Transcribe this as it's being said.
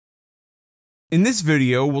In this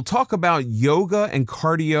video, we'll talk about yoga and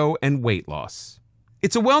cardio and weight loss.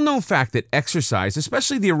 It's a well-known fact that exercise,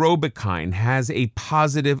 especially the aerobic kind, has a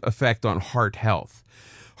positive effect on heart health.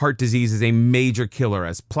 Heart disease is a major killer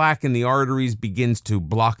as plaque in the arteries begins to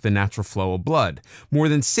block the natural flow of blood. More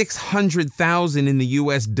than 600,000 in the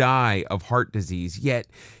U.S. die of heart disease, yet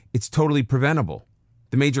it's totally preventable.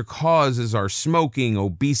 The major causes are smoking,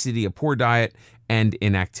 obesity, a poor diet, and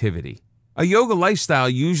inactivity. A yoga lifestyle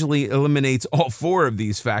usually eliminates all four of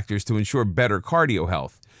these factors to ensure better cardio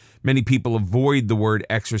health. Many people avoid the word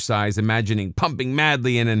exercise, imagining pumping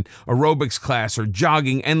madly in an aerobics class or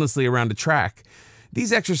jogging endlessly around a track.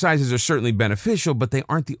 These exercises are certainly beneficial, but they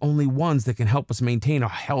aren't the only ones that can help us maintain a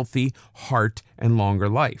healthy heart and longer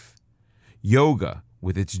life. Yoga,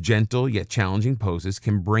 with its gentle yet challenging poses,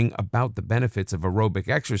 can bring about the benefits of aerobic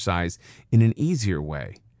exercise in an easier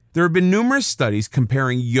way. There have been numerous studies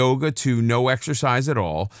comparing yoga to no exercise at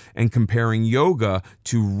all and comparing yoga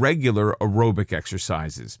to regular aerobic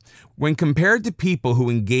exercises. When compared to people who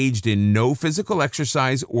engaged in no physical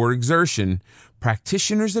exercise or exertion,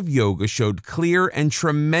 practitioners of yoga showed clear and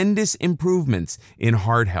tremendous improvements in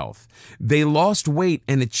heart health. They lost weight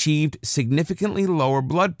and achieved significantly lower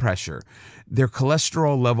blood pressure. Their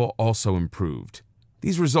cholesterol level also improved.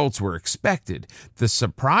 These results were expected. The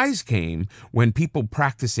surprise came when people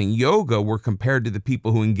practicing yoga were compared to the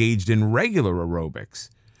people who engaged in regular aerobics.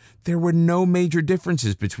 There were no major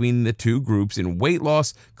differences between the two groups in weight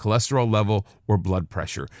loss, cholesterol level, or blood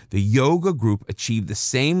pressure. The yoga group achieved the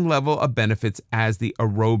same level of benefits as the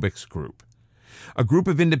aerobics group. A group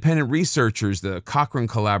of independent researchers, the Cochrane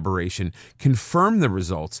collaboration, confirmed the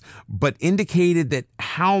results, but indicated that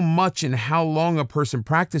how much and how long a person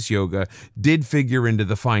practiced yoga did figure into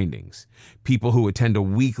the findings. People who attend a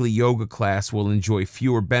weekly yoga class will enjoy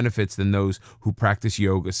fewer benefits than those who practice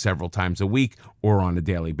yoga several times a week or on a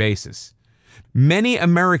daily basis. Many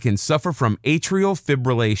Americans suffer from atrial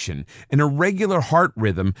fibrillation, an irregular heart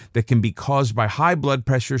rhythm that can be caused by high blood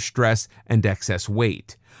pressure, stress, and excess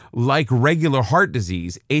weight. Like regular heart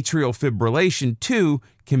disease, atrial fibrillation, too,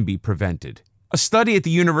 can be prevented. A study at the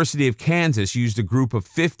University of Kansas used a group of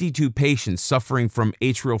 52 patients suffering from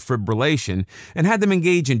atrial fibrillation and had them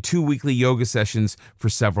engage in 2 weekly yoga sessions for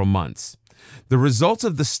several months. The results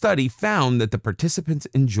of the study found that the participants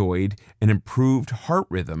enjoyed an improved heart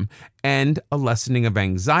rhythm and a lessening of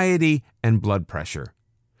anxiety and blood pressure.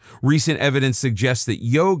 Recent evidence suggests that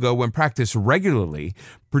yoga, when practiced regularly,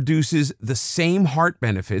 produces the same heart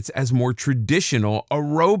benefits as more traditional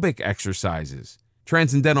aerobic exercises.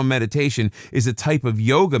 Transcendental meditation is a type of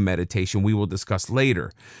yoga meditation we will discuss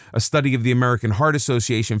later. A study of the American Heart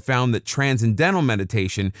Association found that transcendental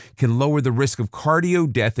meditation can lower the risk of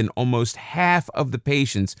cardio death in almost half of the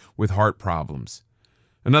patients with heart problems.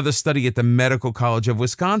 Another study at the Medical College of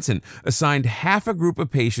Wisconsin assigned half a group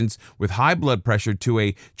of patients with high blood pressure to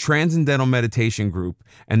a transcendental meditation group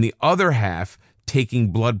and the other half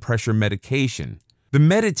taking blood pressure medication. The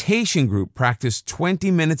meditation group practiced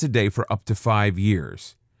 20 minutes a day for up to 5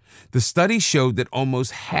 years. The study showed that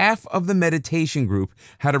almost half of the meditation group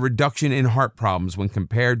had a reduction in heart problems when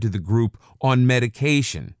compared to the group on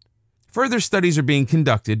medication. Further studies are being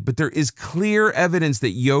conducted, but there is clear evidence that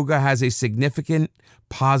yoga has a significant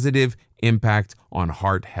positive impact on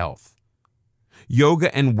heart health.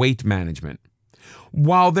 Yoga and weight management.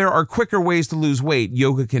 While there are quicker ways to lose weight,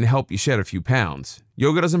 yoga can help you shed a few pounds.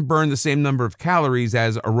 Yoga doesn't burn the same number of calories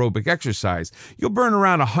as aerobic exercise. You'll burn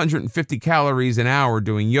around 150 calories an hour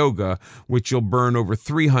doing yoga, which you'll burn over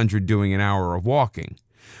 300 doing an hour of walking.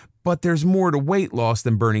 But there's more to weight loss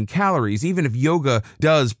than burning calories, even if yoga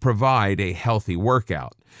does provide a healthy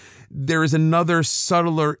workout. There is another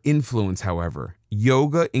subtler influence, however.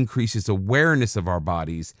 Yoga increases awareness of our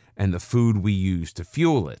bodies and the food we use to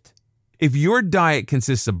fuel it. If your diet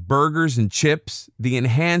consists of burgers and chips, the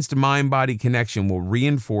enhanced mind-body connection will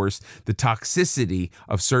reinforce the toxicity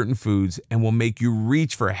of certain foods and will make you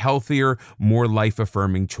reach for healthier, more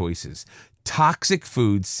life-affirming choices. Toxic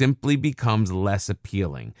food simply becomes less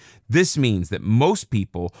appealing. This means that most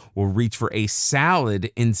people will reach for a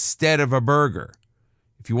salad instead of a burger.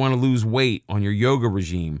 If you want to lose weight on your yoga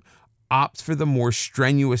regime, opt for the more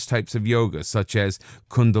strenuous types of yoga, such as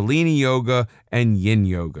Kundalini yoga and Yin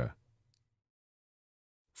yoga.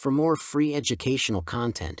 For more free educational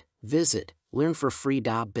content, visit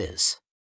learnforfree.biz.